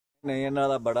नहीं इन्हां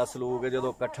दा बड़ा सलूक है। जो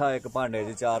कट्ठा एक भांडे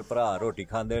च चार भरा रोटी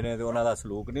खांदे ने ते उन्हां दा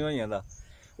सलूक नहीं हो जांदा।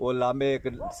 वो लांबे एक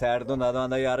सैड तो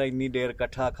आंदा यार इन्नी देर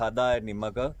कट्ठा खादा है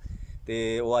निमक ते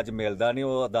वो अज मिलदा नहीं,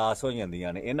 वो उदास हो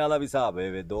जांदियां ने। इन्हां दा भी हिसाब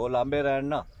है, दो लांबे रहन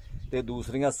ना ते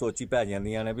दूसरियां सोची पै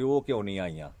जांदियां ने भी वो क्यों नहीं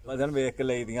आईयां। वजन वेख के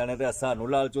लई दियां ने ते सानू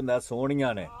लालच हुंदा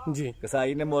सोहणियां ने जी।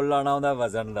 कसाई ने मुੱਲ लाना हुंदा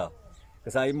वजन दा।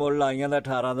 कसाई मुੱਲ लाइयां दा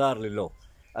 18,000 ले लो,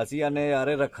 ਅਸੀਂ ਆਨੇ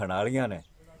यार रखण वालियां ने,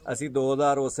 ਅਸੀਂ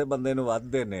 2000 ਉਸੇ ਬੰਦੇ ਨੂੰ ਵੱਧ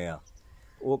ਦਿੰਨੇ ਆ,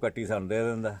 ਉਹ ਕੱਟੀ ਸਾਨੂੰ ਦੇ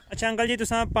ਦਿੰਦਾ। ਅੱਛਾ ਅੰਕਲ ਜੀ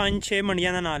ਤੁਸੀਂ 5-6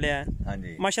 ਮੰਡੀਆਂ ਦਾ ਨਾਂ ਲਿਆ ਹੈ।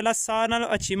 ਹਾਂਜੀ ਮਾਸ਼ਾਅੱਲਾ ਸਾਰਿਆਂ ਨਾਲੋਂ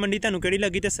ਅੱਛੀ ਮੰਡੀ ਤੁਹਾਨੂੰ ਕਿਹੜੀ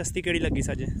ਲੱਗੀ ਤੇ ਸਸਤੀ ਕਿਹੜੀ ਲੱਗੀ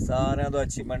ਸੱਜੇ? ਸਾਰਿਆਂ ਤੋਂ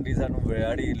ਅੱਛੀ ਮੰਡੀ ਸਾਨੂੰ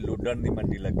ਵਿਆੜੀ ਲੁੱਡਣ ਦੀ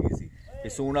ਮੰਡੀ ਲੱਗੀ ਸੀ। ਇਹ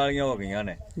ਸੂਣ ਵਾਲੀਆਂ ਹੋ ਗਈਆਂ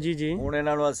ਨੇ ਜੀ ਜੀ। ਹੁਣ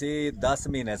ਇਹਨਾਂ ਨੂੰ ਅਸੀਂ 10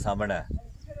 ਮਹੀਨੇ ਸਾਂਭਣਾ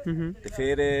ਤੇ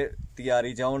ਫਿਰ ਇਹ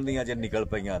ਤਿਆਰੀ ਚਾਉਣ ਦੀਆਂ ਜੇ ਨਿਕਲ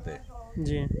ਪਈਆਂ ਤੇ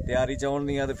जी तैयारी चाउण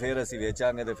दी ते फिर असीं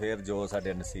वेचांगे ते फिर जो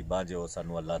साडे नसीबां जो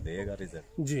सानू अल्लाह देगा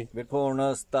रिजल्ट जी। वेखो हुण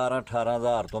 17-18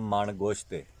 हज़ार तो मण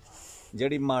गोश्त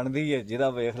जिहड़ी मण दी है जिहदा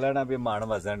वेख लेना भी मण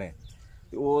वजन है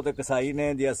ते ओह ते कसाई ने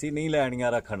जे असीं नहीं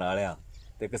लैणियां रखण वालियां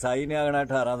ते कसाई ने आखना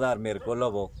 18,000 मेरे को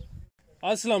लवो।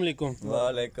 अस्सलाम वालेकुम।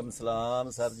 वालेकुम सलाम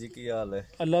सर जी, की हाल है?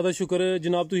 अल्लाह दा शुक्र है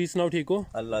जनाब, तुसीं सुनाओ ठीक हो?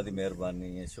 अल्लाह दी मेहरबानी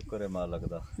है, शुक्र है मालक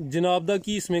दा। जनाब दा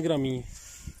की इसमें ग्रामी है?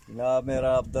 जनाब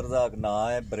मेरा अब्दुर्रज़ाक नां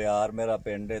है, बरियार मेरा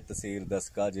पिंड है, तहसील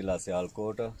दसका, जिला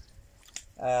सियालकोट।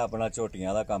 है अपना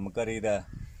झोटियां दा कम करीदा,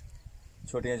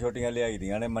 छोटियां छोटियां लियाई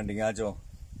दियां ने मंडियां चों,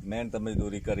 मेहनत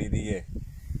मजदूरी करी दी है।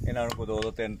 इन्हां नूं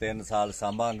 2-3 साल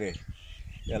सांभांगे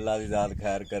ते अल्लाह दी ज़ात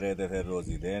खैर करे ते फिर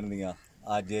रोज़ी देण दियां।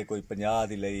 अज कोई 50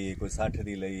 दी लई, कोई 60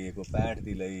 दी लई, कोई 65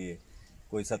 दी लई,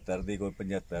 कोई 70 दी, कोई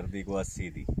 75 दी, कोई 80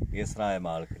 दी, इस तरह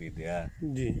माल खरीदया है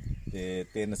जी। ते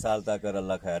 3 साल तक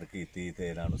अल्लाह खैर कीती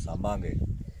ते इन्हां नूं सांभांगे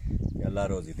ते अल्लाह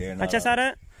रोज़ी देण। अच्छा सर,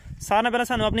 सारे नाल पहलां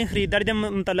सानूं अपनी खरीददारी दे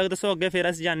मुतलक दसो, अगे फिर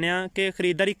असीं जान्ने आ कि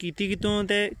खरीददारी कीती कितों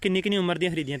ते किन्नी उम्र दी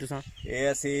खरीदियां तुसां? ये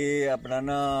असीं अपना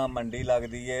ना मंडी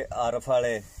लगदी है आरफ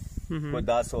वाले, कोई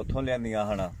 10 उत्थों लियांदियां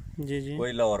हन जी जी।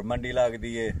 कोई लाहौर मंडी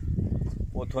लगदी है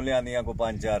उत्थों लियांदियां कोई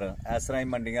 5-4, इस तरह ही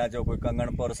मंडियां चो कोई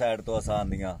कंगनपुर साइड तो असां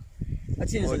आंदियां।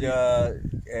 कुछ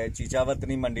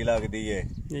चीचावतनी मंडी लगदी है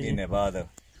महीने बाद,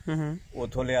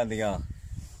 उत्थों लियांदियां।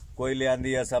 कोई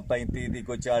लियांदी असां 35 दी,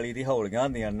 कोई 40 दी हौलियां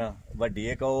होंदियां ना। वड्डी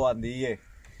एक ओह आंदी है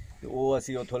ते ओह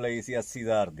असीं उत्थों लई सी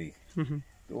 80,000 दी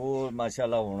ते ओह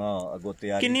माशाअल्लाह हुण अगों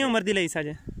तैयारी। किन्नी उम्र दी लई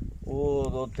साजे?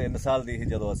 ओह 3 साल दी ही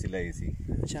जदों असीं लई सी।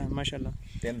 अच्छा माशाअल्लाह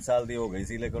 3 साल दी हो गई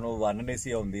सी, लेकिन ओह वन नहीं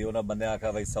सी आउंदी। उन्हां बंदे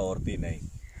आख्या बई 100 दी नहीं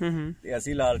ते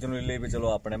असीं लालच नूं ले भी चलो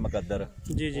अपने मुकद्दर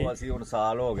जी। असीं हुण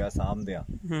साल हो गया सामभदियां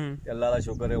ते अल्लाह दा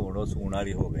शुक्र है हुण ओह सूण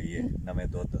वाली हो गई है नवें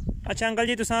दुੱਧ। अच्छा अंकल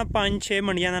जी तुसां 5-6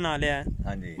 मंडियां दा नां लिया है।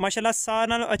 हाँ जी माशाअल्लाह सारियां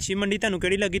नालों अच्छी मंडी तुहानूं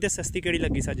किहड़ी लगी ते सस्ती किहड़ी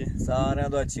लगी साजे? सारियां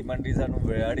तो अच्छी मंडी सानूं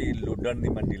विआड़ी लुड्डण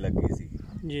दी मंडी लगी सी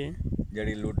जी।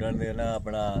 ਜਿਹੜੀ ਲੁੱਡਣ ਦੇ ਨਾ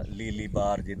ਆਪਣਾ ਲੀਲੀ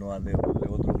ਬਾਰ ਜਿਹਨੂੰ ਆਂਦੇ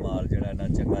ਉਧਰੋਂ ਮਾਲ ਜਿਹੜਾ ਨਾ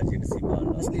ਚੰਗਾ ਜਿਨਸੀ ਮਾਲ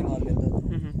ਅਸਲੀ ਮਾਲ ਲੈਂਦਾ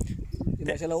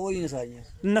ਮਾਸ਼ਾਅੱਲਾ। ਉਹ ਹੀ ਸਾਰੀਆਂ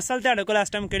ਨਸਲ ਤੁਹਾਡੇ ਕੋਲ ਇਸ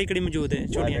ਟਾਈਮ ਕਿਹੜੀ ਕਿਹੜੀ ਮੌਜੂਦ ਹੈ?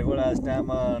 ਛੋਟੀਆਂ ਕੋਲ ਇਸ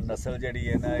ਟਾਈਮ ਨਸਲ ਜਿਹੜੀ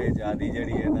ਹੈ ਨਾ ਇਹ ਜਿਆਦੀ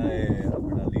ਜਿਹੜੀ ਹੈ ਨਾ ਇਹ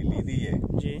ਆਪਣਾ ਲੀਲੀ ਦੀ ਹੈ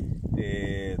ਜੀ।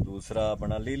 ਤੇ ਦੂਸਰਾ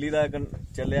ਆਪਣਾ ਲੀਲੀ ਦਾ ਇੱਕ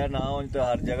ਚੱਲਿਆ ਨਾ ਹੁਣ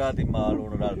ਤਾਂ ਹਰ ਜਗ੍ਹਾ ਤੇ ਮਾਲ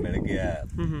ਹੁਣ ਰਲ ਮਿਲ ਗਿਆ ਹੈ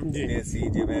ਦੇਸੀ,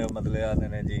 ਜਿਵੇਂ ਮਤਲਬ ਆਂਦੇ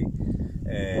ਨੇ ਜੀ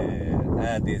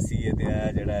ਇਹ देसी है ते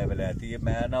जिहड़ा वलैती है।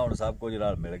 मैं ना हुण सब कुछ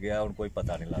रल मिल गया, हुण कोई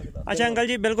पता नहीं लगता। अच्छा अंकल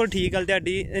जी बिल्कुल ठीक गल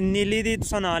तुहाडी। नीली दी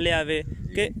तुसां नां लिया वे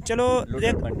कि चलो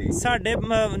साडे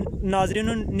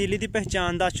नाज़रीन नूं नीली दी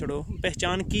पहचान दस छड़ो,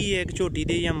 पहचान की है एक झोटी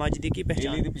दी या मੱਝ दी की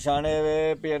पहचान? नीली दी पछाण वे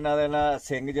भी इन्हां दे ना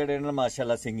सिंग जिहड़े ने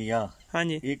माशाअल्लाह सिंगियां हां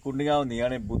जी ये कुंडियां हुंदियां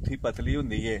ने, बूथी पतली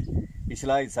हुंदी है,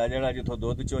 पिछला हिस्सा जिहड़ा जिथों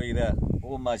दुੱਧ चोईदा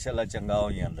ओह माशाअल्लाह चंगा हो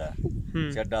जांदा,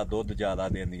 चड्डा दुੱਧ ज़्यादा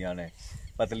देंदियां ने।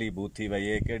 पतली बूथी भाई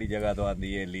ये केड़ी जगह तो आंदी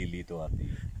है? लीली तो आंदी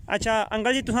है। अच्छा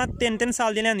अंकल जी तुहां 3-3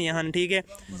 साल दी लियांदियां हन ठीक है,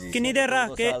 किन्नी देर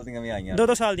रख के?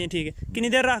 2-2 साल दी ठीक है, किन्नी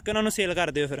देर रख के उन्हां नूं सेल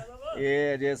कर दिओ फिर? ये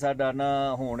अजे साडा ना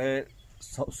हुण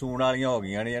सूण वालियां हो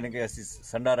गईयां ने, यानी कि असीं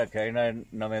संडा रखिया इन्हां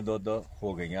नवें दुੱਧ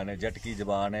हो गईयां ने, झटकी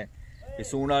जबान है,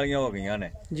 ये सूण वालियां हो गईयां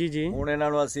ने जी जी। हुण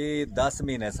इन्हां नूं असीं 10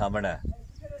 महीने सांभणा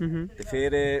ते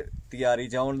फिर तैयारी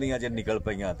चाउण दियां जे निकल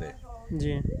पईयां ते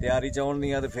जी तैयारी चाउण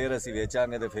दियां ते फिर असीं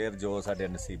वेचांगे ते फिर जो साडे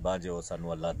नसीबां जो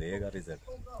सानू अल्लाह देगा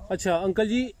रिजल्ट। अच्छा अंकल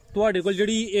जी ਤੁਹਾਡੇ ਕੋਲ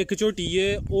ਜਿਹੜੀ ਇੱਕ ਝੋਟੀ ਹੈ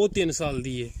ਉਹ 3 ਸਾਲ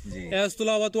ਦੀ ਹੈ, ਇਸ ਤੋਂ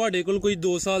ਇਲਾਵਾ ਤੁਹਾਡੇ ਕੋਲ ਕੋਈ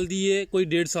 2 ਸਾਲ ਦੀ ਹੈ, ਕੋਈ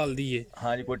 1.5 ਸਾਲ ਦੀ ਹੈ?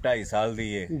 ਹਾਂ ਜੀ ਕੋਈ 2.5 ਸਾਲ ਦੀ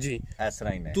ਹੈ ਜੀ, ਇਸ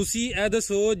ਤਰ੍ਹਾਂ ਹੀ ਨੇ। ਤੁਸੀਂ ਇਹ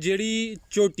ਦੱਸੋ ਜਿਹੜੀ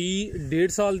ਝੋਟੀ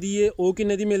 1.5 ਸਾਲ ਦੀ ਹੈ ਉਹ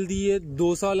ਕਿੰਨੇ ਦੀ ਮਿਲਦੀ ਹੈ,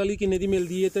 2 ਸਾਲ ਵਾਲੀ ਕਿੰਨੇ ਦੀ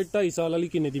ਮਿਲਦੀ ਹੈ ਤੇ 2.5 ਸਾਲ ਵਾਲੀ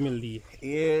ਕਿੰਨੇ ਦੀ ਮਿਲਦੀ ਹੈ?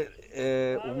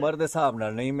 ਇਹ ਉਮਰ ਦੇ ਹਿਸਾਬ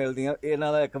ਨਾਲ ਨਹੀਂ ਮਿਲਦੀਆਂ,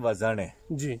 ਇਹਨਾਂ ਦਾ ਇੱਕ ਵਜ਼ਨ ਹੈ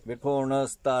ਜੀ। ਵੇਖੋ ਹੁਣ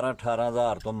 17-18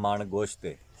 ਹਜ਼ਾਰ ਤੋਂ ਮਣ ਗੋਸ਼ਤ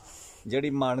ਹੈ, ਜਿਹੜੀ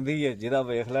ਮਣ ਦੀ ਹੈ ਜਿਹਦਾ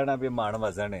ਵੇਖ ਲੈਣਾ ਵੀ ਮਣ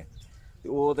ਵਜ਼ਨ ਹੈ ਤੇ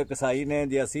ਉਹ ਤੇ ਕਸਾਈ ਨੇ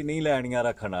ਜੇ ਅਸੀਂ ਨਹੀਂ ਲੈਣੀਆਂ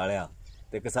ਰੱਖਣ ਵਾਲਿਆਂ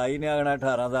ਤੇ ਕਸਾਈ ਨੇ ਆਖਣਾ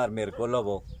 18,000 ਮੇਰੇ ਕੋਲ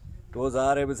ਲਵੋ, ਤੇ ਉਹ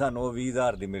ਜ਼ਾਹਰ ਹੈ ਵੀ ਸਾਨੂੰ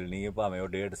 20,000 ਦੀ ਮਿਲਣੀ ਹੈ ਭਾਵੇਂ ਉਹ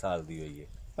 1.5 ਸਾਲ ਦੀ ਹੋਈ ਹੈ।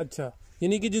 ਅੱਛਾ,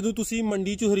 ਯਾਨੀ ਕਿ ਜਦੋਂ ਤੁਸੀਂ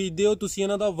ਮੰਡੀ ਚ ਖਰੀਦਦੇ ਹੋ ਤੁਸੀਂ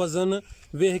ਇਹਨਾਂ ਦਾ ਵਜ਼ਨ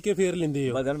ਵੇਖ ਕੇ ਫੇਰ ਲੈਂਦੇ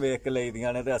ਹੋ? ਵਜ਼ਨ ਵੇਖ ਕੇ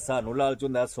ਲਈਦੀਆਂ ਨੇ, ਤੇ ਸਾਨੂੰ ਲਾਲਚ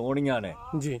ਹੁੰਦਾ ਸੋਹਣੀਆਂ ਨੇ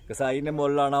ਜੀ। ਕਸਾਈ ਨੇ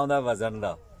ਮੁੱਲ ਲਾਣਾ ਹੁੰਦਾ ਵਜ਼ਨ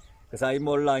ਦਾ, ਕਸਾਈ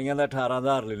ਮੁੱਲ ਲਾਈਆਂ ਦਾ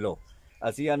 18,000 ਲੈ ਲਓ,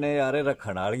 ਅਸੀਂ ਆਨੇ ਯਾਰੇ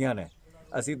ਰੱਖਣ ਵਾਲੀਆਂ ਨੇ,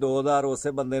 ਅਸੀਂ 2,000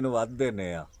 ਉਸੇ ਬੰਦੇ ਨੂੰ ਵੱਧ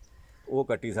ਦਿੰਨੇ ਆ, ਉਹ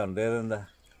ਕੱਟੀ ਸਾਨੂੰ ਦੇ ਦਿੰਦਾ।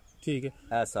 ਠੀਕ ਹੈ,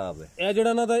 ਇਹ ਹਿਸਾਬ ਹੈ। ਇਹ ਜਿਹੜਾ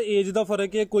ਇਹਨਾਂ ਦਾ ਏਜ ਦਾ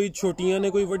ਫਰਕ ਹੈ, ਕੋਈ ਛੋਟੀਆਂ ਨੇ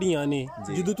ਕੋਈ ਵੱਡੀਆਂ ਨੇ,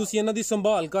 ਜਦੋਂ ਤੁਸੀਂ ਇਹਨਾਂ ਦੀ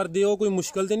ਸੰਭਾਲ ਕਰਦੇ ਹੋ ਕੋਈ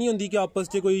ਮੁਸ਼ਕਲ ਤੇ ਨਹੀਂ ਹੁੰਦੀ ਕਿ ਆਪਸ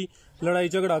 'ਚ ਕੋਈ ਲੜਾਈ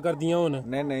ਝਗੜਾ ਕਰਦੀਆਂ ਹੋਣ?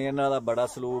 ਨਹੀਂ, ਇਹਨਾਂ ਦਾ ਬੜਾ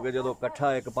ਸਲੂਕ ਹੈ। ਜਦੋਂ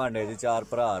ਇਕੱਠਾ ਇੱਕ ਭਾਂਡੇ 'ਚ 4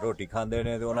 ਭਰਾ ਰੋਟੀ ਖਾਂਦੇ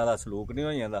ਨੇ ਤੇ ਉਹਨਾਂ ਦਾ ਸਲੂਕ ਨਹੀਂ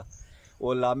ਹੋ ਜਾਂਦਾ।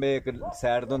 ਉਹ ਲਾਂਬੇ ਇੱਕ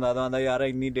ਸਾਈਡ ਤੋਂ ਆਂਦਾ ਯਾਰ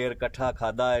ਇੰਨੀ ਦੇਰ ਇਕੱਠਾ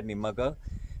ਖਾਦਾ ਹੈ ਨਿਮਕ,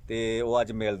 ਤੇ ਉਹ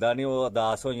ਅੱਜ ਮਿਲਦਾ ਨਹੀਂ, ਉਹ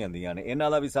ਉਦਾਸ ਹੋ ਜਾਂਦੀਆਂ ਨੇ।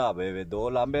 ਇਹਨਾਂ ਦਾ ਵੀ ਹਿਸਾਬ ਹੈ, 2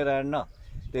 ਲਾਂਬੇ ਰਹਿਣ ਨਾ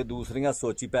ਤੇ ਦੂਸਰੀਆਂ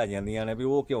ਸੋਚੀ ਪੈ ਜਾਂਦੀਆਂ ਨੇ ਵੀ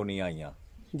ਉਹ ਕਿਉਂ ਨਹੀਂ ਆਈਆਂ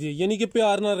ਜੀ, ਯਾਨੀ ਕਿ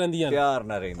ਪਿਆਰ ਨਾਲ ਰਹਿੰਦੀਆਂ ਨੇ। ਪਿਆਰ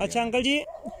ਨਾਲ ਰਹਿੰਦੀਆਂ। ਅੱਛਾ ਅੰਕਲ ਜੀ,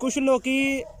 ਕੁਝ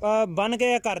ਲੋਕੀ ਬੰਨ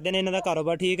ਕੇ ਕਰਦੇ ਨੇ ਇਹਨਾਂ ਦਾ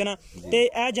ਕਾਰੋਬਾਰ, ਠੀਕ ਹੈ ਨਾ, ਤੇ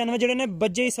ਇਹ ਜਾਨਵਰ ਜਿਹੜੇ ਨੇ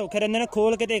ਬੱਜੇ ਹੀ ਸੌਖੇ ਰਹਿੰਦੇ ਨੇ,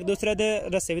 ਖੋਲ ਕੇ ਤੇ ਇੱਕ ਦੂਸਰੇ ਦੇ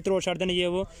ਰੱਸੇ ਵੀ ਤਰੋੜ ਛੱਡਦੇ ਨੇ ਜੇ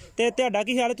ਉਹ। ਤੇ ਤੁਹਾਡਾ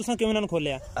ਕੀ ਖਿਆਲ ਹੈ, ਤੁਸੀਂ ਕਿਉਂ ਇਹਨਾਂ ਨੂੰ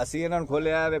ਖੋਲਿਆ? ਅਸੀਂ ਇਹਨਾਂ ਨੂੰ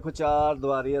ਖੋਲਿਆ, ਵੇਖੋ 4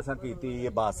 ਦੀਵਾਰੀ ਅਸਾਂ ਕੀਤੀ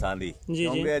ਬਾਸਾਂ ਦੀ,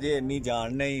 ਕਿਉਂਕਿ ਅਜੇ ਇੰਨੀ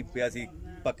ਜਾਣ ਨਹੀਂ ਪਿਆ, ਅਸੀਂ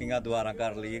ਪੱਕੀਆਂ ਦੀਵਾਰਾਂ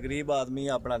ਕਰ ਲਈਏ, ਗਰੀਬ ਆਦਮੀ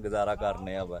ਆਪਣਾ ਗੁਜ਼ਾਰਾ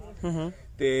ਕਰਨੇ ਆ ਵਾ।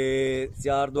 ਤੇ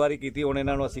 4 ਦੀਵਾਰੀ ਕੀਤੀ, ਹੁਣ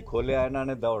ਇਹਨਾਂ ਨੂੰ ਅਸੀਂ ਖੋਲਿਆ, ਇਹਨਾਂ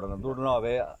ਨੇ ਦੌੜਨਾ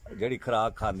ਹੋਵੇ, ਜਿਹੜੀ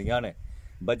ਖੁਰਾਕ ਖਾਂਦੀਆਂ ਨੇ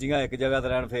ਬੱਜੀਆਂ ਇੱਕ ਜਗ੍ਹਾ ਤੇ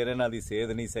ਰਹਿਣ, ਫਿਰ ਇਹਨਾਂ ਦੀ ਸਿਹਤ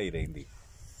ਨਹੀਂ ਸਹੀ ਰਹਿੰਦੀ।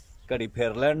 ਘੜੀ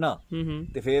ਫਿਰ ਲੈਣ ਨਾ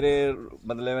ਤੇ ਫਿਰ ਇਹ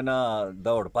ਮਤਲਬ ਨਾ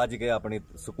ਦੌੜ ਭੱਜ ਕੇ ਆਪਣੀ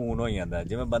ਸਕੂਨ ਹੋ ਜਾਂਦਾ।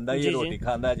 ਜਿਵੇਂ ਬੰਦਾ ਹੀ ਰੋਟੀ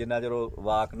ਖਾਂਦਾ, ਜਿੰਨਾ ਚਿਰ ਉਹ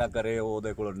ਵਾਕ ਨਾ ਕਰੇ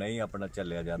ਉਹਦੇ ਕੋਲ ਨਹੀਂ ਆਪਣਾ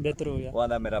ਚੱਲਿਆ ਜਾਂਦਾ। ਬਿਹਤਰ ਹੋ ਗਿਆ, ਉਹ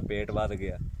ਆਂਦਾ ਮੇਰਾ ਪੇਟ ਵੱਧ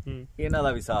ਗਿਆ। ਇਹਨਾਂ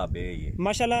ਦਾ ਵੀ ਹਿਸਾਬ ਇਹ ਹੀ ਹੈ।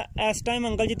 ਮਾਸ਼ਾਅੱਲਾ। ਇਸ ਟਾਈਮ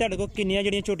ਅੰਕਲ ਜੀ ਤੁਹਾਡੇ ਕੋਲ ਕਿੰਨੀਆਂ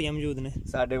ਜਿਹੜੀਆਂ ਝੋਟੀਆਂ ਮੌਜੂਦ ਨੇ?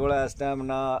 ਸਾਡੇ ਕੋਲ ਇਸ ਟਾਈਮ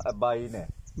ਨਾ 22 ਨੇ।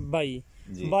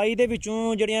 22 ਦੇ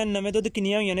ਵਿੱਚੋਂ ਜਿਹੜੀਆਂ ਨਵੇਂ ਦੁੱਧ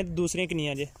ਕਿੰਨੀਆਂ ਹੋਈਆਂ ਨੇ, ਦੂਸਰੀਆਂ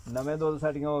ਕਿੰਨੀਆਂ ਜੇ? ਨਵੇਂ ਦੁੱਧ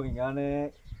ਸਾਡੀਆਂ ਹੋ ਗਈਆਂ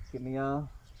ਨੇ ਕਿੰਨੀਆਂ,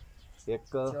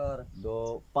 1 2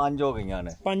 5 ਹੋ ਗਈਆਂ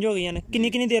ਨੇ। 5 ਹੋ ਗਈਆਂ ਨੇ।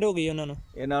 ਕਿੰਨੀ ਦੇਰ ਹੋ ਗਈ ਉਹਨਾਂ ਨੂੰ?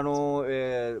 ਇਹਨਾਂ ਨੂੰ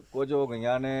ਕੁਝ ਹੋ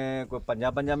ਗਈਆਂ ਨੇ ਕੋਈ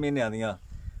 5 ਮਹੀਨਿਆਂ ਦੀਆਂ,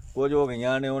 ਕੁਝ ਹੋ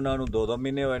ਗਈਆਂ ਨੇ ਉਹਨਾਂ ਨੂੰ 2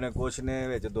 ਮਹੀਨੇ ਹੋਏ ਨੇ, ਕੁਛ ਨੇ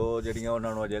ਵਿੱਚ 2 ਜਿਹੜੀਆਂ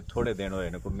ਉਹਨਾਂ ਨੂੰ ਅਜੇ ਥੋੜੇ ਦਿਨ ਹੋਏ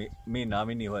ਨੇ, ਕੋਈ ਮਹੀਨਾ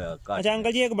ਵੀ ਨਹੀਂ ਹੋਇਆ। ਅੱਛਾ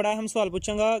ਅੰਕਲ ਜੀ, ਇੱਕ ਬੜਾ ਅਹਿਮ ਸਵਾਲ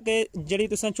ਪੁੱਛਾਂਗਾ ਕਿ ਜਿਹੜੀ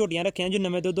ਤੁਸੀਂ ਝੋਟੀਆਂ ਰੱਖੀਆਂ ਜੋ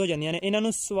ਨਵੇਂ ਦੁੱਧ ਹੋ ਜਾਂਦੀਆਂ ਨੇ, ਇਹਨਾਂ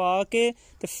ਨੂੰ ਸਵਾ ਕੇ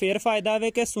ਤੇ ਫਿਰ ਫਾਇਦਾ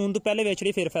ਆਵੇ ਕਿ ਸੂਣ ਤੋਂ ਪਹਿਲੇ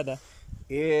ਵੇਚੜੀ ਫਿਰ ਫਾਇਦਾ?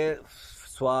 ਇਹ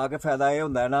ਸਵਾ ਕੇ ਫਾਇਦਾ ਇਹ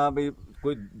ਹੁੰਦਾ ਨਾ ਵੀ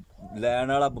ਕੋਈ ਲੈਣ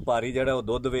ਵਾਲਾ ਵਪਾਰੀ ਜਿਹੜਾ ਉਹ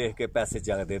ਦੁੱਧ ਵੇਖ ਕੇ ਪੈਸੇ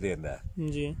ਚੱਕਦੇ ਦਿੰਦਾ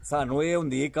ਜੀ। ਸਾਨੂੰ ਇਹ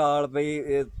ਹੁੰਦੀ ਕਾਲ ਬਈ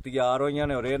ਇਹ ਤਿਆਰ ਹੋਈਆਂ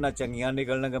ਨੇ, ਔਰ ਨਾ ਚੰਗੀਆਂ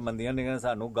ਨਿਕਲਣਗੇ ਮੰਦੀਆਂ ਨਿਕਲਣ,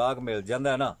 ਸਾਨੂੰ ਗਾਹਕ ਮਿਲ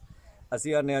ਜਾਂਦਾ ਨਾ,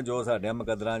 ਅਸੀਂ ਆਨੇ ਆ ਜੋ ਸਾਡੇ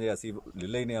ਮੁਕੱਦਰਾਂ ਜੇ ਅਸੀਂ ਲੈ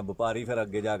ਲੈਨੇ ਆ, ਵਪਾਰੀ ਫਿਰ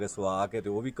ਅੱਗੇ ਜਾ ਕੇ ਸਵਾ ਕੇ ਤੇ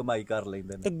ਉਹ ਵੀ ਕਮਾਈ ਕਰ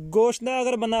ਲੈਂਦੇ ਨੇ। ਤੇ ਗੋਸ਼ਤ ਦਾ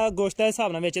ਅਗਰ ਬੰਦਾ ਗੋਸ਼ਤ ਦੇ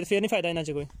ਹਿਸਾਬ ਨਾਲ ਵੇਚੇ ਫਿਰ ਨਹੀਂ ਫਾਇਦਾ ਇਹਨਾਂ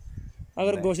 'ਚ ਕੋਈ,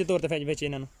 ਅਗਰ ਗੋਸ਼ਤ ਦੇ ਤੌਰ ਤੇ ਵੇਚੇ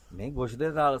ਇਹਨਾਂ ਨੂੰ? ਨਹੀਂ, ਗੋਸ਼ਤ ਦੇ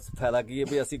ਨਾਲ ਫਾਇਦਾ ਕੀ ਹੈ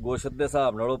ਵੀ ਅਸੀਂ ਗੋਸ਼ਤ ਦੇ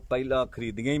ਹਿਸਾਬ ਨਾਲੋਂ ਪਹਿਲਾਂ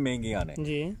ਖਰੀਦੀਆਂ ਹੀ ਮਹਿੰਗੀਆਂ ਨੇ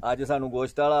ਜੀ। ਅੱਜ ਸਾਨੂੰ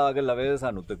ਗੋਸ਼ਤ ਵਾਲਾ ਆ ਕੇ ਲਵੇ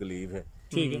ਸਾਨੂੰ ਤਕਲੀਫ ਹੈ।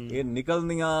 ਠੀਕ ਹੈ, ਇਹ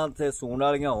ਨਿਕਲਦੀਆਂ ਤੇ ਸੂਣ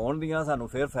ਵਾਲੀਆਂ ਹੋਣਦੀਆਂ ਸਾਨੂੰ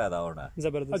ਫਿਰ ਫਾਇਦਾ ਹੋਣਾ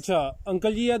ਜ਼ਬਰਦਸਤ। ਅੱਛਾ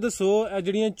ਅੰਕਲ ਜੀ, ਇਹ ਦੱਸੋ ਇਹ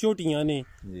ਜਿਹੜੀਆਂ ਝੋਟੀਆਂ ਨੇ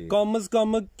ਕਮ ਸੇ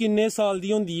ਕਮ ਕਿੰਨੇ ਸਾਲ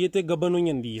ਦੀ ਹੁੰਦੀ ਹੈ ਤੇ ਗੱਭਣ ਹੋ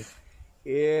ਜਾਂਦੀ ਹੈ?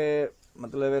 ਇਹ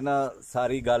ਮਤਲਬ ਇਹ ਨਾ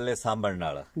ਸਾਰੀ ਗੱਲ ਹੈ ਸਾਂਭਣ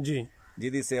ਨਾਲ ਜੀ।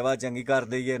 ਜਿਹਦੀ ਸੇਵਾ ਚੰਗੀ ਕਰ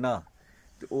ਦਈਏ ਨਾ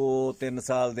ਤੇ ਉਹ 3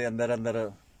 ਸਾਲ ਦੇ ਅੰਦਰ ਅੰਦਰ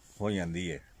ਹੋ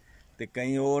ਜਾਂਦੀ ਹੈ, ਤੇ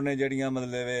ਕਈ ਉਹ ਨੇ ਜਿਹੜੀਆਂ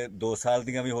ਮਤਲਬ 2 ਸਾਲ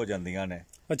ਦੀਆਂ ਵੀ ਹੋ ਜਾਂਦੀਆਂ ਨੇ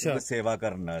ਸੇਵਾ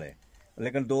ਕਰਨ ਵਾਲੇ।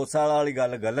 ਲੇਕਿਨ 2 ਸਾਲ ਵਾਲੀ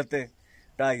ਗੱਲ ਗਲਤ ਹੈ,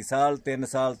 2.5 ਸਾਲ 3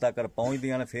 ਸਾਲ ਤੱਕ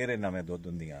ਪਹੁੰਚਦੀਆਂ ਨੇ, ਫਿਰ ਇਹ ਨਵੇਂ ਦੁੱਧ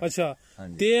ਹੁੰਦੀਆਂ। ਅੱਛਾ,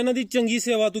 ਤੇ ਇਹਨਾਂ ਦੀ ਚੰਗੀ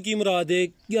ਸੇਵਾ ਤੋਂ ਕੀ ਮੁਰਾਦ ਹੈ?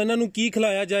 ਕਿ ਇਹਨਾਂ ਨੂੰ ਕੀ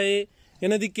ਖਿਲਾਇਆ ਜਾਏ,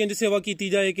 ਇਹਨਾਂ ਦੀ ਕਿੰਜ ਸੇਵਾ ਕੀਤੀ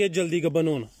ਜਾਏ ਕਿ ਜਲਦੀ ਗੱਭਣ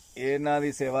ਹੋਣ? ਇਹਨਾਂ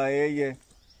ਦੀ ਸੇਵਾ ਇਹ ਹੀ ਹੈ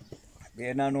ਵੀ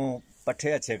ਇਹਨਾਂ ਨੂੰ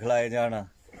ਪੱਠੇ ਅੱਛੇ ਖਿਲਾਏ ਜਾਣ,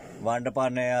 ਵੰਡ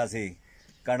ਪਾਉਂਦੇ ਆ ਅਸੀਂ,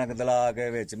 ਕਣਕ ਦਲਾ ਕੇ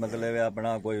ਵਿੱਚ ਮਤਲਬ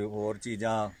ਆਪਣਾ ਕੋਈ ਹੋਰ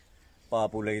ਚੀਜ਼ਾਂ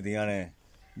ਪਾਪੂ ਲਈਦੀਆਂ ਨੇ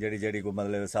ਜਿਹੜੀ ਕੋਈ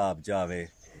ਮਤਲਬ ਹਿਸਾਬ 'ਚ ਆਵੇ।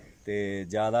 ਤੇ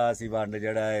ਜ਼ਿਆਦਾ ਅਸੀਂ ਵੰਡ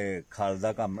ਜਿਹੜਾ ਹੈ ਖਲ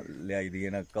ਦਾ ਕੰਮ ਲਿਆਈ ਦੀ ਹੈ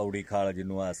ਨਾ, ਕੌੜੀ ਖਲ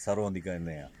ਜਿਹਨੂੰ ਆ ਸਰੋਂ ਦੀ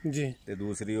ਕਹਿੰਦੇ ਆ ਜੀ, ਤੇ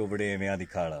ਦੂਸਰੀ ਉਹ ਵੜੇਵਿਆਂ ਦੀ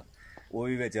ਖਲ, ਉਹ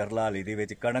ਵੀ ਵਿੱਚ ਰਲਾ ਲਈ ਦੀ,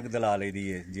 ਵਿੱਚ ਕਣਕ ਦਲਾ ਲਈ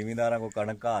ਦੀ ਹੈ। ਜ਼ਿਮੀਂਦਾਰਾਂ ਕੋਲ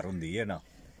ਕਣਕ ਘਰ ਹੁੰਦੀ ਹੈ ਨਾ,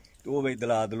 ਤੇ ਉਹ ਵਿੱਚ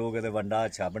ਦਲਾ ਦਲੂ ਕੇ ਤੇ ਵੰਡਾ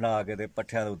ਅੱਛਾ ਬਣਾ ਕੇ ਤੇ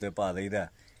ਪੱਠਿਆਂ ਦੇ ਉੱਤੇ ਪਾ ਦਈਦਾ।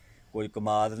 ਕੋਈ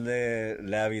ਕਮਾਦ ਦੇ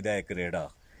ਲੈ ਵੀਦਾ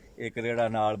ਇੱਕ ਰੇੜਾ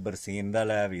ਨਾਲ ਬਰਸੀਨ ਦਾ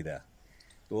ਲੈ ਵੀਦਾ,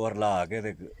 ਤੇ ਉਹ ਰਲਾ ਕੇ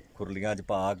ਤੇ ਖੁਰਲੀਆਂ 'ਚ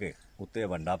ਪਾ ਕੇ ਉੱਤੇ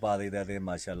ਵੰਡਾ ਪਾ ਦਈਦਾ ਤੇ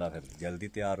ਮਾਸ਼ਾਅੱਲਾ ਫਿਰ ਜਲਦੀ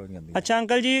ਤਿਆਰ ਹੋ ਜਾਂਦੀ। ਅੱਛਾ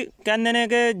ਅੰਕਲ ਜੀ, ਕਹਿੰਦੇ ਨੇ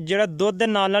ਕਿ ਜਿਹੜਾ ਦੁੱਧ ਦੇ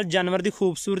ਨਾਲ ਨਾਲ ਜਾਨਵਰ ਦੀ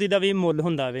ਖੂਬਸੂਰਤੀ ਦਾ ਵੀ ਮੁੱਲ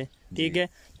ਹੁੰਦਾ ਵੇ, ਠੀਕ ਹੈ,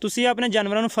 ਤੁਸੀਂ ਆਪਣੇ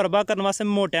ਜਾਨਵਰਾਂ ਨੂੰ ਫਰਬਾ ਕਰਨ ਵਾਸਤੇ,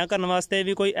 ਮੋਟਿਆਂ ਕਰਨ ਵਾਸਤੇ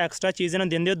ਵੀ ਕੋਈ ਐਕਸਟਰਾ ਚੀਜ਼ ਇਹਨਾਂ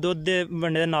ਦਿੰਦੇ ਹੋ ਦੁੱਧ ਦੇ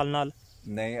ਵੰਡੇ ਦੇ ਨਾਲ ਨਾਲ?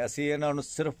 ਨਹੀਂ, ਅਸੀਂ ਇਹਨਾਂ ਨੂੰ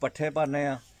ਸਿਰਫ ਪੱਠੇ ਪਾਉਂਦੇ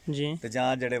ਆ ਜੀ, ਤੇ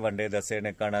ਜਾਂ ਜਿਹੜੇ ਵੰਡੇ ਦੱਸੇ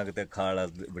ਨੇ ਕਣਕ ਤੇ ਖਲ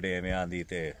ਵੜੇਵਿਆਂ ਦੀ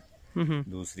ਤੇ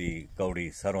ਦੂਸਰੀ ਕੌੜੀ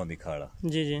ਸਰੋਂ ਦੀ ਖਲ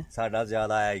ਜੀ, ਸਾਡਾ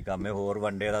ਜ਼ਿਆਦਾ ਆਇਆ ਹੀ ਕੰਮ ਹੈ, ਹੋਰ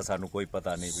ਵੰਡੇ ਦਾ ਸਾਨੂੰ ਕੋਈ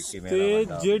ਪਤਾ ਨਹੀਂ ਵੀ ਕਿਵੇਂ। ਤੇ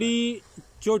ਜਿਹੜੀ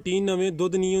ਝੋਟੀ ਨਵੇਂ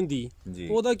ਦੁੱਧ ਨਹੀਂ ਹੁੰਦੀ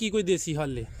ਉਹਦਾ ਕੀ ਕੋਈ ਦੇਸੀ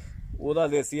ਹੱਲ ਹੈ? ਉਹਦਾ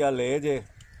ਦੇਸੀ ਹੱਲ ਇਹ ਜੇ,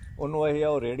 ਉਹਨੂੰ ਅਸੀਂ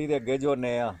ਉਹ ਰੇਹੜੀ ਦੇ ਅੱਗੇ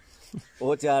ਜੋਨੇ ਆ,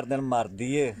 ਉਹ 4 ਦਿਨ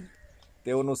ਮਰਦੀ ਏ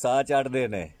ਤੇ ਉਹਨੂੰ ਸਾਹ ਚੜਦੇ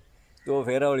ਨੇ, ਤੇ ਉਹ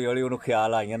ਫਿਰ ਹੌਲੀ ਹੌਲੀ ਉਹਨੂੰ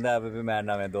ਖਿਆਲ ਆ ਜਾਂਦਾ ਵੀ ਮੈਂ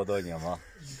ਨਵੇਂ ਦੁੱਧ ਹੋ ਜਾਵਾਂ।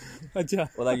 ਅੱਛਾ,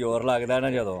 ਉਹਦਾ ਜ਼ੋਰ ਲੱਗਦਾ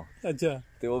ਨਾ ਜਦੋਂ, ਅੱਛਾ,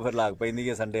 ਤੇ ਉਹ ਫਿਰ ਲੱਗ ਪੈਂਦੀ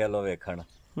ਹੈ ਸੰਡੇ ਵੱਲੋਂ ਵੇਖਣ।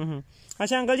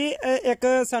 ਅੱਛਾ ਅੰਕਲ ਜੀ, ਇੱਕ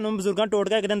ਸਾਨੂੰ ਬਜ਼ੁਰਗਾਂ ਟੋਟ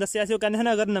ਕੇ ਇੱਕ ਦਿਨ ਦੱਸਿਆ ਸੀ, ਉਹ ਕਹਿੰਦੇ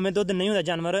ਹਨ ਅਗਰ ਨਵੇਂ ਦੁੱਧ ਨਹੀਂ ਹੁੰਦਾ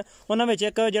ਜਾਨਵਰ, ਉਹਨਾਂ ਵਿੱਚ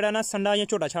ਇੱਕ ਜਿਹੜਾ ਨਾ ਸੰਡਾ ਜਾਂ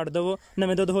ਝੋਟਾ ਛੱਡ ਦੇਵੋ,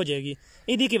 ਨਵੇਂ ਦੁੱਧ ਹੋ ਜਾਏਗੀ।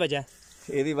 ਇਹਦੀ ਕੀ ਵਜ੍ਹਾ?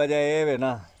 ਇਹਦੀ ਵਜ੍ਹਾ ਇਹ ਵੇ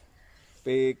ਨਾ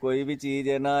ਵੀ ਕੋਈ ਵੀ ਚੀਜ਼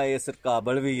ਹੈ ਨਾ ਇਸ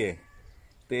ਕਾਬਲ ਵੀ ਹੈ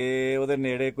ਤੇ ਉਹਦੇ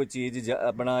ਨੇੜੇ ਕੋਈ ਚੀਜ਼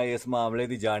ਆਪਣਾ ਇਸ ਮਾਮਲੇ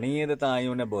ਦੀ ਜਾਣੀ ਹੈ ਤੇ ਤਾਂ ਹੀ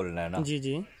ਉਹਨੇ ਬੋਲਣਾ ਨਾ। ਜੀ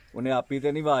ਜੀ। ਉਹਨੇ ਆਪੀ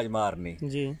ਤੇ ਨਹੀਂ ਆਵਾਜ਼ ਮਾਰਨੀ।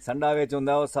 ਜੀ। ਸੰਡਾ ਵਿੱਚ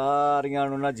ਹੁੰਦਾ ਉਹ ਸਾਰੀਆਂ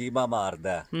ਨੂੰ ਨਾ ਜੀਬਾਂ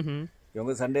ਮਾਰਦਾ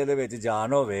ਕਿਉਂਕਿ ਸੰਡੇ ਦੇ ਵਿੱਚ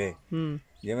ਜਾਨ ਹੋਵੇ।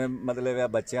 ਜਿਵੇਂ ਮਤਲਬ ਆ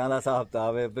ਬੱਚਿਆਂ ਦਾ ਹਿਸਾਬ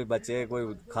ਕਿਤਾਬ ਹੈ ਵੀ ਬੱਚੇ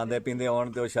ਕੋਈ ਖਾਂਦੇ ਪੀਂਦੇ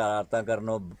ਆਉਣ ਤੇ ਉਹ ਸ਼ਰਾਰਤਾਂ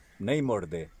ਕਰਨੋਂ ਨਹੀਂ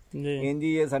ਮੁੜਦੇ। ਇੰਝ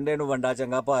ਹੀ ਇਹ ਸੰਡੇ ਨੂੰ ਵੰਡਾ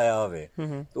ਚੰਗਾ ਪਾਇਆ ਹੋਵੇ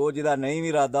ਤੇ ਉਹ ਜਿਹਦਾ ਨਹੀਂ ਵੀ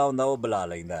ਇਰਾਦਾ ਹੁੰਦਾ ਉਹ ਬੁਲਾ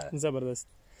ਲੈਂਦਾ ਹੈ ਜ਼ਬਰਦਸਤ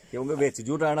ਕਿਉਂਕਿ ਵਿੱਚ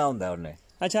ਜੂ ਰਹਿਣਾ ਹੁੰਦਾ ਉਹਨੇ।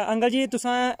 ਅੱਛਾ ਅੰਕਲ ਜੀ ਤੁਸੀਂ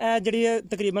ਇਹ ਜਿਹੜੀ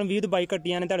ਤਕਰੀਬਨ 20 ਤੋਂ 22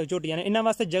 ਕੱਟੀਆਂ ਨੇ ਤੁਹਾਡੇ ਝੋਟੀਆਂ ਨੇ ਇਹਨਾਂ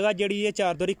ਵਾਸਤੇ ਜਗ੍ਹਾ ਜਿਹੜੀ ਹੈ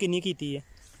ਚਾਰ ਦੁਆਰੀ ਕਿੰਨੀ ਕੀਤੀ ਹੈ?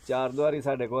 ਚਾਰ ਦੁਆਰੀ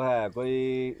ਸਾਡੇ ਕੋਲ ਹੈ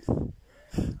ਕੋਈ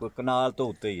ਕਨਾਲ ਤੋਂ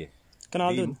ਉੱਤੇ ਹੀ ਹੈ।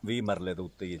 ਕਨਾਲ ਤੋਂ 20 ਮਰਲੇ ਤੋਂ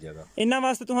ਉੱਤੇ ਹੀ ਹੈ ਜਗ੍ਹਾ। ਇਹਨਾਂ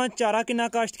ਵਾਸਤੇ ਤੁਸੀਂ ਚਾਰਾ ਕਿੰਨਾ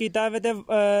ਕਾਸ਼ਤ ਕੀਤਾ ਹੋਵੇ ਤੇ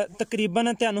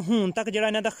ਤਕਰੀਬਨ ਤੁਹਾਨੂੰ ਹੁਣ ਤੱਕ ਜਿਹੜਾ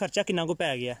ਇਹਨਾਂ ਦਾ ਖਰਚਾ ਕਿੰਨਾ ਕੁ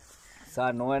ਪੈ ਗਿਆ?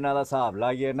 ਸਾਨੂੰ ਇਹਨਾਂ ਦਾ ਹਿਸਾਬ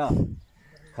ਲਾਈਏ ਨਾ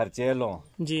ਖਰਚੇ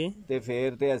ਵੱਲੋਂ ਜੀ ਤੇ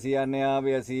ਫੇਰ ਤੇ ਅਸੀਂ ਆਨੇ ਆ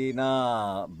ਵੀ ਅਸੀਂ ਨਾ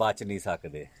ਬਚ ਨਹੀਂ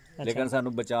ਸਕਦੇ ਲੇਕਿਨ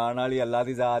ਸਾਨੂੰ ਬਚਾਉਣ ਵਾਲੀ ਅੱਲਾ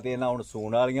ਦੀ ਜ਼ਾਤ ਇਹਨਾਂ ਹੁਣ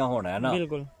ਸੂਣ ਵਾਲੀਆਂ ਹੋਣਾ ਨਾ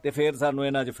ਤੇ ਫੇਰ ਸਾਨੂੰ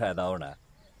ਇਹਨਾਂ 'ਚ ਫਾਇਦਾ ਹੋਣਾ।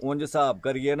 ਉਂਝ ਹਿਸਾਬ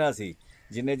ਕਰੀਏ ਨਾ ਅਸੀਂ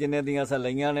ਜਿੰਨੇ ਦੀਆਂ ਅਸਾਂ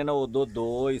ਲਈਆਂ ਨੇ ਨਾ ਉਦੋਂ 2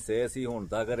 ਹਿੱਸੇ ਅਸੀਂ ਹੁਣ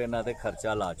ਤੱਕ ਇਹਨਾਂ ਤੇ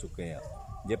ਖਰਚਾ ਲਾ ਚੁੱਕੇ ਆ।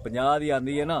 ਜੇ 50 ਦੀ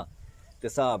ਆਂਦੀ ਹੈ ਨਾ ਤੇ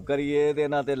ਹਿਸਾਬ ਕਰੀਏ ਤੇ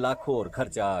ਇਹਨਾਂ ਤੇ ਲੱਖ ਹੋਰ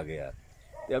ਖਰਚਾ ਆ ਗਿਆ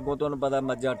ਤੇ ਅੱਗੋਂ ਤੁਹਾਨੂੰ ਪਤਾ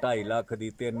ਮੱਝਾਂ 2.5 ਲੱਖ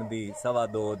ਦੀ 3 ਦੀ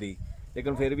 2.25 ਦੀ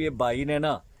ਲੇਕਿਨ ਫਿਰ ਵੀ ਇਹ 22 ਨੇ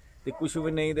ਨਾ ਤੇ ਕੁਛ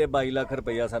ਵੀ ਨਹੀਂ ਤੇ 22 ਲੱਖ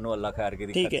ਰੁਪਈਆ ਸਾਨੂੰ ਅੱਲਾ ਖੈਰ ਕੇ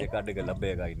ਖਰਚੇ ਕੱਢ ਕੇ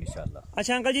ਲੱਭੇਗਾ ਇਨਸ਼ਾਅੱਲਾ।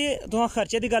 ਅੱਛਾ ਅੰਕਲ ਜੀ ਤੁਸੀਂ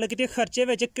ਖਰਚੇ ਦੀ ਗੱਲ ਕੀਤੀ ਖਰਚੇ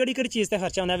ਵਿੱਚ ਕਿਹੜੀ ਕਿਹੜੀ ਚੀਜ਼ ਤੇ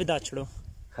ਖਰਚਾ ਹੁੰਦਾ ਵੀ ਦੱਸ ਛੜੋ।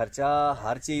 ਖਰਚਾ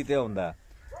ਹਰ ਚੀਜ਼ ਤੇ ਹੁੰਦਾ।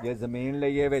 ਜੇ ਜ਼ਮੀਨ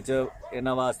ਲਈਏ ਵਿੱਚ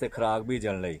ਇਹਨਾਂ ਵਾਸਤੇ ਖੁਰਾਕ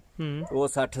ਬੀਜਣ ਲਈ ਉਹ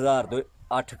 60,000 ਤੋਂ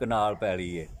 8 ਕਨਾਲ ਪੈਲੀ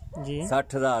ਹੈ ਜੀ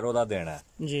 60,000 ਉਹਦਾ ਦੇਣਾ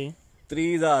ਜੀ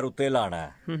 30,000 ਉੱਤੇ ਲਾਣਾ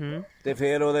ਤੇ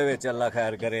ਫਿਰ ਉਹਦੇ ਵਿੱਚ ਅੱਲਾ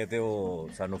ਖੈਰ ਕਰੇ ਤੇ ਉਹ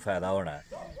ਸਾਨੂੰ ਫਾਇਦਾ ਹੋਣਾ।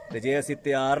 ਤੇ ਜੇ ਅਸੀਂ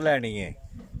ਤਿਆਰ ਲੈਣੀ ਹੈ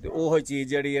ਤੇ ਉਹ ਚੀਜ਼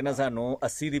ਜਿਹੜੀ ਹੈ ਨਾ ਸਾਨੂੰ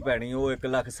 80 ਦੀ ਪੈਣੀ ਉਹ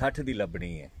 1,60,000 ਦੀ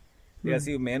ਲੱਭਣੀ ਹੈ ਤੇ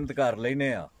ਅਸੀਂ ਮਿਹਨਤ ਕਰ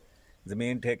ਲੈਨੇ ਆ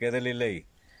ਜ਼ਮੀਨ ਠੇਕੇ ਦੇ ਲਈ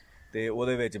ਤੇ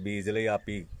ਉਹਦੇ ਵਿੱਚ ਬੀਜ ਲਈ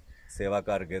ਆਪੀ ਸੇਵਾ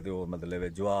ਕਰਕੇ ਤੇ ਉਹ ਮਤਲਬ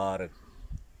ਜਵਾਰ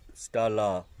ਸਟਾਲਾ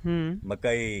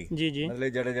ਮਕਈ ਮਤਲਬ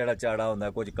ਜਿਹੜਾ ਚਾੜਾ ਹੁੰਦਾ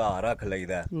ਕੁਝ ਘਾਹ ਰੱਖ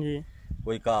ਲਈਦਾ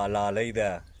ਕੋਈ ਘਾਹ ਲਾ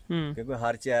ਲਈਦਾ ਕਿਉਂਕਿ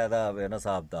ਹਰ ਚੀਜ਼ ਦਾ ਨਾ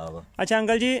ਹਿਸਾਬ ਕਿਤਾਬ। ਅੱਛਾ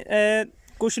ਅੰਕਲ ਜੀ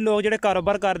ਕੁਝ ਲੋਕ ਜਿਹੜੇ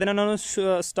ਕਾਰੋਬਾਰ ਕਰਦੇ ਨੇ ਉਹਨਾਂ ਨੂੰ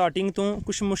ਸਟਾਰਟਿੰਗ ਤੋਂ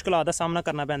ਕੁਝ ਮੁਸ਼ਕਲਾਂ ਦਾ ਸਾਹਮਣਾ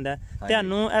ਕਰਨਾ ਪੈਂਦਾ ਹੈ।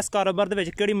 ਤੁਹਾਨੂੰ ਇਸ ਕਾਰੋਬਾਰ ਦੇ ਵਿੱਚ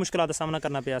ਕਿਹੜੀ ਮੁਸ਼ਕਲਾਂ ਦਾ ਸਾਹਮਣਾ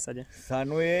ਕਰਨਾ ਪਿਆ ਸੀ?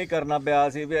 ਸਾਨੂੰ ਇਹ ਕਰਨਾ ਪਿਆ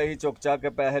ਸੀ ਵੀ ਅਸੀਂ ਚੁੱਕ ਚੱਕ ਕੇ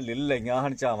ਪੈਸੇ ਲੈ ਲਈਆਂ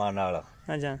ਹਨ ਚਾਵਾਂ ਨਾਲ।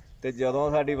 ਅੱਛਾ। ਤੇ ਜਦੋਂ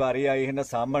ਸਾਡੀ ਵਾਰੀ ਆਈ ਸੀ ਨਾ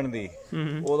ਸਾਂਭਣ ਦੀ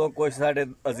ਉਦੋਂ ਕੁਝ ਸਾਡੇ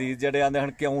ਅਜ਼ੀਜ਼ ਜਿਹੜੇ ਆਂਦੇ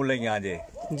ਹਨ ਕਿਉਂ ਲਈਆਂ ਜੇ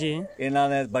ਜੀ ਇਹਨਾਂ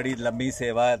ਨੇ ਬੜੀ ਲੰਮੀ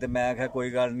ਸੇਵਾ ਹੈ ਤੇ ਮੈਂ ਕਿਹਾ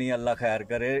ਕੋਈ ਗੱਲ ਨਹੀਂ ਅੱਲਾ ਖੈਰ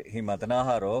ਕਰੇ ਹਿੰਮਤ ਨਾ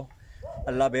ਹਾਰੋ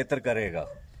ਅੱਲਾ ਬਿਹਤਰ ਕਰੇਗਾ।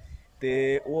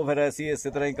 ਤੇ ਉਹ ਫਿਰ ਅਸੀਂ ਇਸੇ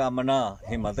ਤਰ੍ਹਾਂ ਹੀ ਕੰਮ ਨਾ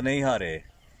ਹਿੰਮਤ ਨਹੀਂ ਹਾਰੇ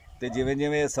ਤੇ ਜਿਵੇਂ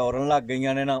ਜਿਵੇਂ ਸੌਰਨ ਲੱਗ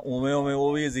ਗਈਆਂ ਨੇ ਨਾ ਉਵੇਂ ਉਵੇਂ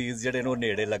ਉਹ ਵੀ ਅਜ਼ੀਜ਼ ਜਿਹੜੇ ਨੇ ਉਹ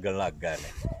ਨੇੜੇ ਲੱਗਣ ਲੱਗ ਗਏ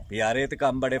ਨੇ ਵੀ ਯਾਰ ਇਹ ਤੇ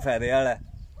ਕੰਮ ਬੜੇ ਫਾਇਦੇ ਵਾਲਾ।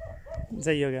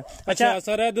 ਸਹੀ ਹੋ ਗਿਆ। ਅੱਛਾ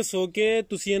ਸਰ ਇਹ ਦੱਸੋ ਕਿ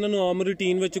ਤੁਸੀਂ ਇਹਨਾਂ ਨੂੰ ਆਮ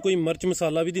ਰੂਟੀਨ ਵਿੱਚ ਕੋਈ ਮਿਰਚ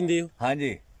ਮਸਾਲਾ ਵੀ ਦਿੰਦੇ ਹੋ?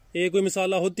 ਹਾਂਜੀ। ਇਹ ਕੋਈ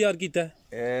ਮਸਾਲਾ ਖੁਦ ਤਿਆਰ ਕੀਤਾ?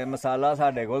 ਇਹ ਮਸਾਲਾ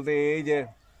ਸਾਡੇ ਕੋਲ ਤੇ ਇਹ ਜੇ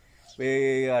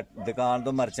ਵੀ ਦੁਕਾਨ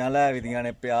ਤੋਂ ਮਿਰਚਾਂ ਲੈ ਆਵੀਆਂ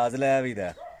ਨੇ ਪਿਆਜ਼ ਲੈ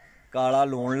ਆਵੀਦਾ ਕਾਲਾ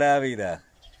ਲੂਣ ਲੈ ਆਵੀਦਾ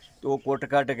ਤੇ ਉਹ ਕੁੱਟ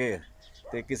ਕੱਟ ਕੇ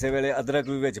ਤੇ ਕਿਸੇ ਵੇਲੇ ਅਦਰਕ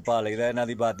ਵੀ ਵਿੱਚ ਪਾ ਲਈਦਾ। ਇਹਨਾਂ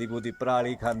ਦੀ ਬਾਦੀ ਬੂਦੀ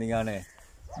ਪਰਾਲੀ ਖਾਂਦੀਆਂ ਨੇ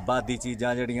ਬਾਦੀ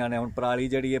ਚੀਜ਼ਾਂ ਜਿਹੜੀਆਂ ਨੇ ਹੁਣ ਪਰਾਲੀ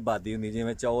ਜਿਹੜੀ ਇਹ ਬਾਦੀ ਹੁੰਦੀ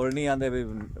ਜਿਵੇਂ ਚੌਲ ਨਹੀਂ ਆਂਦੇ ਵੀ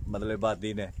ਮਤਲਬ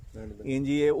ਬਾਦੀ ਨੇ ਇੰਝ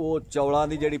ਹੀ ਉਹ ਚੌਲਾਂ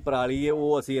ਦੀ ਜਿਹੜੀ ਪਰਾਲੀ ਹੈ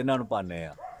ਉਹ ਅਸੀਂ ਇਹਨਾਂ ਨੂੰ ਪਾਉਂਦੇ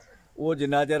ਆ। ਉਹ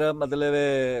ਜਿੰਨਾ ਚਿਰ ਮਤਲਬ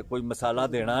ਕੋਈ ਮਸਾਲਾ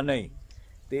ਦੇਣਾ ਨਹੀਂ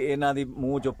ਤੇ ਇਹਨਾਂ ਦੀ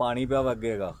ਮੂੰਹ ਚੋਂ ਪਾਣੀ ਪਿਆ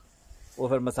ਵਗੇਗਾ ਉਹ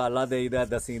ਫਿਰ ਮਸਾਲਾ ਦੇਈਦਾ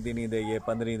 10 ਦਿਨ ਦੇਈਏ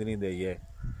 15 ਦਿਨ ਦੇਈਏ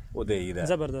ਉਹ ਦੇਈਦਾ।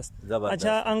 ਜ਼ਬਰਦਸਤ।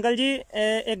 ਅੱਛਾ ਅੰਕਲ ਜੀ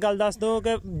ਇੱਕ ਗੱਲ ਦੱਸ ਦਿਓ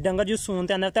ਕਿ ਡੰਗਰ ਜੋ ਸੂਣ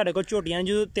ਤੇ ਆਉਂਦਾ ਤੁਹਾਡੇ ਕੋਲ ਝੋਟੀਆਂ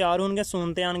ਜਦੋਂ ਤਿਆਰ ਹੋਣਗੇ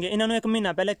ਸੂਣ ਤੇ ਆਉਣਗੇ ਇਹਨਾਂ ਨੂੰ 1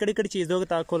 ਮਹੀਨਾ ਪਹਿਲਾਂ ਕਿਹੜੀ ਕਿਹੜੀ ਚੀਜ਼ ਦੋਗੇ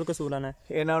ਤਾਂ ਖੋਲ ਕੇ ਸੂ ਲੈਣਾ?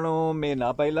 ਇਹਨਾਂ ਨੂੰ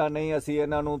ਮਹੀਨਾ ਪਹਿਲਾਂ ਨਹੀਂ ਅਸੀਂ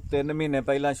ਇਹਨਾਂ ਨੂੰ 3 ਮਹੀਨੇ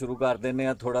ਪਹਿਲਾਂ ਸ਼ੁਰੂ ਕਰ ਦਿੰਦੇ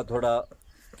ਆ ਥੋੜਾ ਥੋੜਾ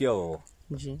ਘਿਓ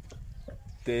ਜੀ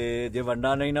ਤੇ ਜੇ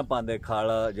ਵੰਡਾ ਨਹੀਂ ਨਾ ਪਾਉਂਦੇ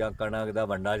ਖਲ ਜਾਂ ਕਣਕ ਦਾ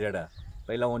ਵੰਡਾ ਜਿਹੜਾ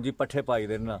ਪਹਿਲਾਂ ਉਂਝ ਹੀ ਪੱਠੇ ਪਾਈ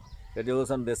ਦੇਣਾ ਤੇ ਜਦੋਂ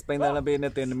ਸਾਨੂੰ ਦਿਸ ਪੈਂਦਾ ਨਾ ਵੀ ਇਹਨੇ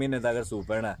 3 ਮਹੀਨੇ ਤੱਕ ਸੂ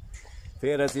ਪੈਣਾ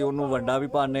ਫਿਰ ਅਸੀਂ ਉਹਨੂੰ ਵੰਡਾ ਵੀ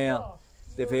ਪਾਉਂਦੇ ਆ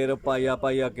ਤੇ ਫਿਰ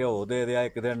ਪਾਈਆ ਘਿਓ ਦੇ ਦਿਆ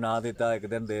 1 ਦਿਨ ਨਾ ਦਿੱਤਾ 1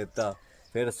 ਦਿਨ ਦੇ ਦਿੱਤਾ।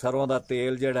 ਫਿਰ ਸਰੋਂ ਦਾ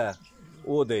ਤੇਲ ਜਿਹੜਾ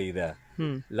ਉਹ ਦੇਈਦਾ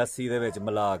ਲੱਸੀ ਦੇ ਵਿੱਚ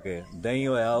ਮਿਲਾ ਕੇ ਦਹੀਂ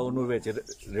ਹੋਇਆ ਉਹਨੂੰ ਵਿੱਚ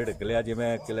ਰਿੜਕ ਲਿਆ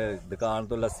ਜਿਵੇਂ ਦੁਕਾਨ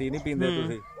ਤੋਂ ਲੱਸੀ ਨਹੀਂ ਪੀਂਦੇ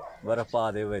ਤੁਸੀਂ ਬਰਫ਼ ਪਾ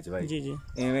ਦੇ ਵਿੱਚ ਬਾਈ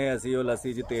ਇਵੇਂ ਅਸੀਂ ਉਹ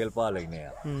ਲੱਸੀ 'ਚ ਤੇਲ ਪਾ ਲੈਂਦੇ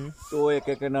ਆ ਤੇ ਉਹ ਇੱਕ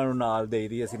ਇਹਨਾਂ ਨੂੰ ਨਾਲ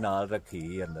ਦੇਈਦੀ ਅਸੀਂ ਨਾਲ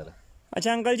ਰੱਖੀ ਅੰਦਰ।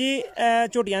 ਅੱਛਾ ਅੰਕਲ ਜੀ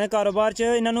ਝੋਟੀਆਂ ਦੇ ਕਾਰੋਬਾਰ 'ਚ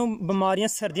ਇਹਨਾਂ ਨੂੰ ਬਿਮਾਰੀਆਂ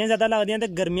ਸਰਦੀਆਂ ਜ਼ਿਆਦਾ ਲੱਗਦੀਆਂ ਤੇ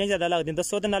ਗਰਮੀਆਂ ਜ਼ਿਆਦਾ ਲੱਗਦੀਆਂ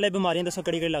ਦੱਸੋ ਤੇ ਨਾਲੇ ਬਿਮਾਰੀਆਂ ਦੱਸੋ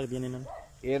ਕਿਹੜੀ ਕਿਹੜੀ ਲੱਗਦੀਆਂ ਨੇ ਇਹਨਾਂ ਨੂੰ?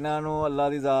 ਇਹਨਾਂ ਨੂੰ ਅੱਲਾ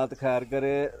ਦੀ ਜ਼ਾਤ ਖੈਰ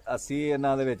ਕਰੇ ਅਸੀਂ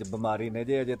ਇਹਨਾਂ ਦੇ ਵਿੱਚ ਬਿਮਾਰੀ ਨੇ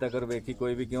ਜੇ ਅਜੇ ਤੱਕ ਵੇਖੀ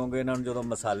ਕੋਈ ਵੀ ਕਿਉਂਕਿ ਇਹਨਾਂ ਨੂੰ ਜਦੋਂ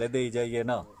ਮਸਾਲੇ ਦੇਈ ਜਾਈਏ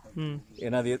ਨਾ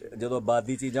ਇਹਨਾਂ ਦੀ ਜਦੋਂ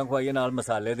ਬਾਦੀ ਚੀਜ਼ਾਂ ਖਵਾਈਏ ਨਾਲ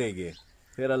ਮਸਾਲੇ ਦੇਈਏ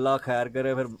ਫਿਰ ਅੱਲਾ ਖੈਰ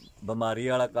ਕਰੇ ਫਿਰ ਬਿਮਾਰੀ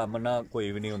ਵਾਲਾ ਕੰਮ ਨਾ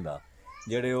ਕੋਈ ਵੀ ਨਹੀਂ ਹੁੰਦਾ।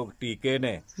 ਜਿਹੜੇ ਉਹ ਟੀਕੇ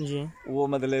ਨੇ ਉਹ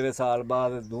ਮਤਲਬ ਸਾਲ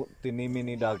ਬਾਅਦ 3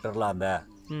 ਮਹੀਨੇ ਡਾਕਟਰ ਲਾਉਂਦਾ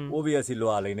ਉਹ ਵੀ ਅਸੀਂ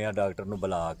ਲਵਾ ਲੈਨੇ ਆ ਡਾਕਟਰ ਨੂੰ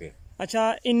ਬੁਲਾ ਕੇ। ਅੱਛਾ,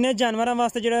 ਇੰਨੇ ਜਾਨਵਰਾਂ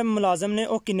ਵਾਸਤੇ ਜਿਹੜੇ ਮੁਲਾਜ਼ਮ ਨੇ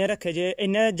ਉਹ ਕਿੰਨੇ ਰੱਖੇ ਜੇ?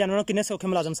 ਇੰਨੇ ਜਾਨਵਰਾਂ ਨੂੰ ਕਿੰਨੇ ਸੌਖੇ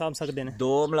ਮੁਲਾਜ਼ਮ ਸਾਂਭ ਸਕਦੇ ਨੇ?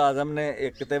 2 ਮੁਲਾਜ਼ਮ ਨੇ,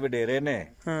 ਇੱਕ ਤੇ ਵਡੇਰੇ ਨੇ,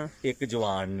 ਹਾਂ, ਇੱਕ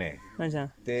ਜਵਾਨ ਨੇ। ਅੱਛਾ,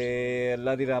 ਤੇ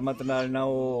ਅੱਲਾ ਦੀ ਰਹਿਮਤ ਨਾਲ ਨਾ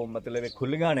ਉਹ ਮਤਲਬ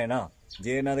ਖੁੱਲੀਆਂ ਨੇ ਨਾ,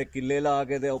 ਜੇ ਇਹਨਾਂ ਦੇ ਕਿੱਲੇ ਲਾ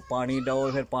ਕੇ ਤੇ ਉਹ ਪਾਣੀ ਡਾਓ,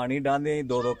 ਫਿਰ ਪਾਣੀ ਡਾਂਦੇ ਹੀ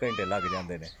 2-2 ਘੰਟੇ ਲੱਗ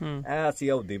ਜਾਂਦੇ ਨੇ। ਇਹ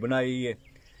ਅਸੀਂ ਹੌਦੀ ਬਣਾਈ ਏ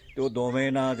ਤੇ ਉਹ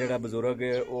ਦੋਵੇਂ ਨਾ ਜਿਹੜਾ ਬਜ਼ੁਰਗ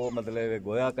ਹੈ ਉਹ ਮਤਲਬ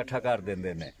ਗੋਹਾ ਇਕੱਠਾ ਕਰ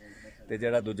ਦਿੰਦੇ ਨੇ, ਤੇ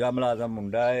ਜਿਹੜਾ ਦੂਜਾ ਮੁਲਾਜ਼ਮ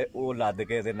ਮੁੰਡਾ ਹੈ ਉਹ ਲੱਦ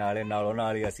ਕੇ ਤੇ ਨਾਲੋਂ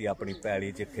ਨਾਲ ਹੀ ਅਸੀਂ ਆਪਣੀ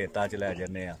ਪੈਲੀ 'ਚ ਖੇਤਾਂ 'ਚ ਲੈ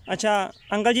ਜੰਨੇ ਆ। ਅੱਛਾ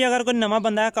ਅੰਕਲ ਜੀ, ਅਗਰ ਕੋਈ ਨਵਾਂ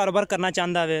ਬੰਦਾ ਕਾਰੋਬਾਰ ਕਰਨਾ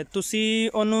ਚਾਹੁੰਦਾ ਵੇ, ਤੁਸੀਂ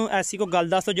ਉਹਨੂੰ ਐਸੀ ਕੋਈ ਗੱਲ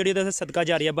ਦੱਸ ਦਿਓ ਜਿਹੜੀ ਉਹਦੇ ਸਦਕਾ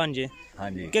ਜਾਰੀਆ ਬਣ ਜੇ।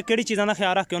 ਹਾਂਜੀ, ਕਿ ਕਿਹੜੀ ਚੀਜ਼ਾਂ ਦਾ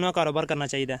ਖਿਆਲ ਰੱਖ ਕੇ ਉਹਨਾਂ ਕਾਰੋਬਾਰ ਕਰਨਾ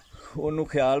ਚਾਹੀਦਾ? ਉਹਨੂੰ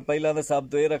ਖਿਆਲ ਪਹਿਲਾਂ ਤਾਂ ਸਭ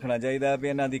ਤੋਂ ਇਹ ਰੱਖਣਾ ਚਾਹੀਦਾ ਵੀ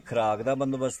ਇਹਨਾਂ ਦੀ ਖੁਰਾਕ ਦਾ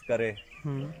ਬੰਦੋਬਸਤ ਕਰੇ।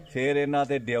 ਫਿਰ ਇਹਨਾਂ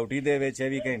ਤੇ ਡਿਊਟੀ ਦੇ ਵਿੱਚ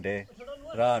 20 ਘੰਟੇ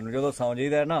ਰਾਤ ਨੂੰ ਜਦੋਂ ਸੌਂ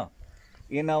ਜਾਈਦਾ ਨਾ,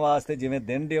 ਇਹਨਾਂ ਵਾਸਤੇ ਜਿਵੇਂ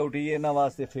ਦਿਨ ਡਿਊਟੀ ਇਹਨਾਂ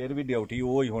ਵਾਸਤੇ ਫਿਰ ਵੀ ਡਿਊਟੀ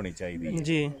ਉਹ ਹੀ ਹੋਣੀ ਚਾਹੀਦੀ ਹੈ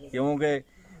ਜੀ, ਕਿਉਂਕਿ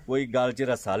ਕੋਈ ਗੱਲ 'ਚ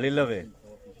ਰਸਾ ਲੈ ਲਵੇ,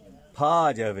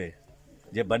 ਫਾ ਜਾਵੇ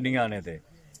ਜੇ ਬੰਨੀਆਂ ਨੇ ਤੇ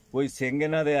ਕੋਈ ਸਿੰਘ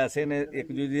ਇਹਨਾਂ ਦੇ ਐਸੇ ਨੇ,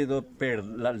 ਇੱਕ ਦੂਜੇ ਤੋਂ ਭੇੜ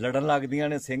ਲੜਨ ਲੱਗਦੀਆਂ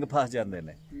ਨੇ, ਸਿੰਘ ਫਸ ਜਾਂਦੇ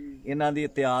ਨੇ। ਇਹਨਾਂ ਦੀ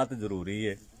ਇhtiyਾਤ ਜ਼ਰੂਰੀ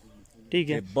ਹੈ,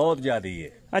 ਠੀਕ ਹੈ, ਬਹੁਤ ਜ਼ਿਆਦੀ ਹੈ।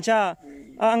 ਅੱਛਾ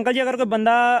ਅੰਕਲ ਜੀ, ਅਗਰ ਕੋਈ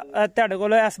ਬੰਦਾ ਤੁਹਾਡੇ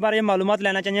ਕੋਲ ਇਸ ਬਾਰੇ ਮਾਲੂਮਾਤ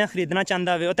ਲੈਣਾ ਚਾਹੁੰਦਾ, ਖਰੀਦਣਾ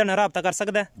ਚਾਹੁੰਦਾ ਹੋਵੇ, ਉਹ ਤੁਹਾਡੇ ਨਾਲ ਰਾਬਤਾ ਕਰ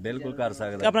ਸਕਦਾ? ਬਿਲਕੁਲ ਕਰ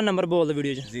ਸਕਦਾ। ਆਪਣਾ ਨੰਬਰ ਬੋਲ ਦਿਓ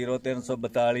ਵੀਡੀਓ 'ਚ।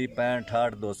 0342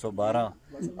 65 212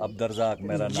 ਅਬਦੁਰਜ਼ਾਕ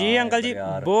ਮੇਰਾ ਨਾਮ। ਜੀ ਅੰਕਲ ਜੀ,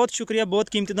 ਬਹੁਤ ਸ਼ੁਕਰੀਆ, ਬਹੁਤ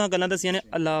ਕੀਮਤੀ ਤੁਹਾਨੂੰ ਗੱਲਾਂ ਦੱਸੀਆਂ ਨੇ।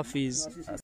 ਅੱਲਾ ਹਾਫਿਜ਼।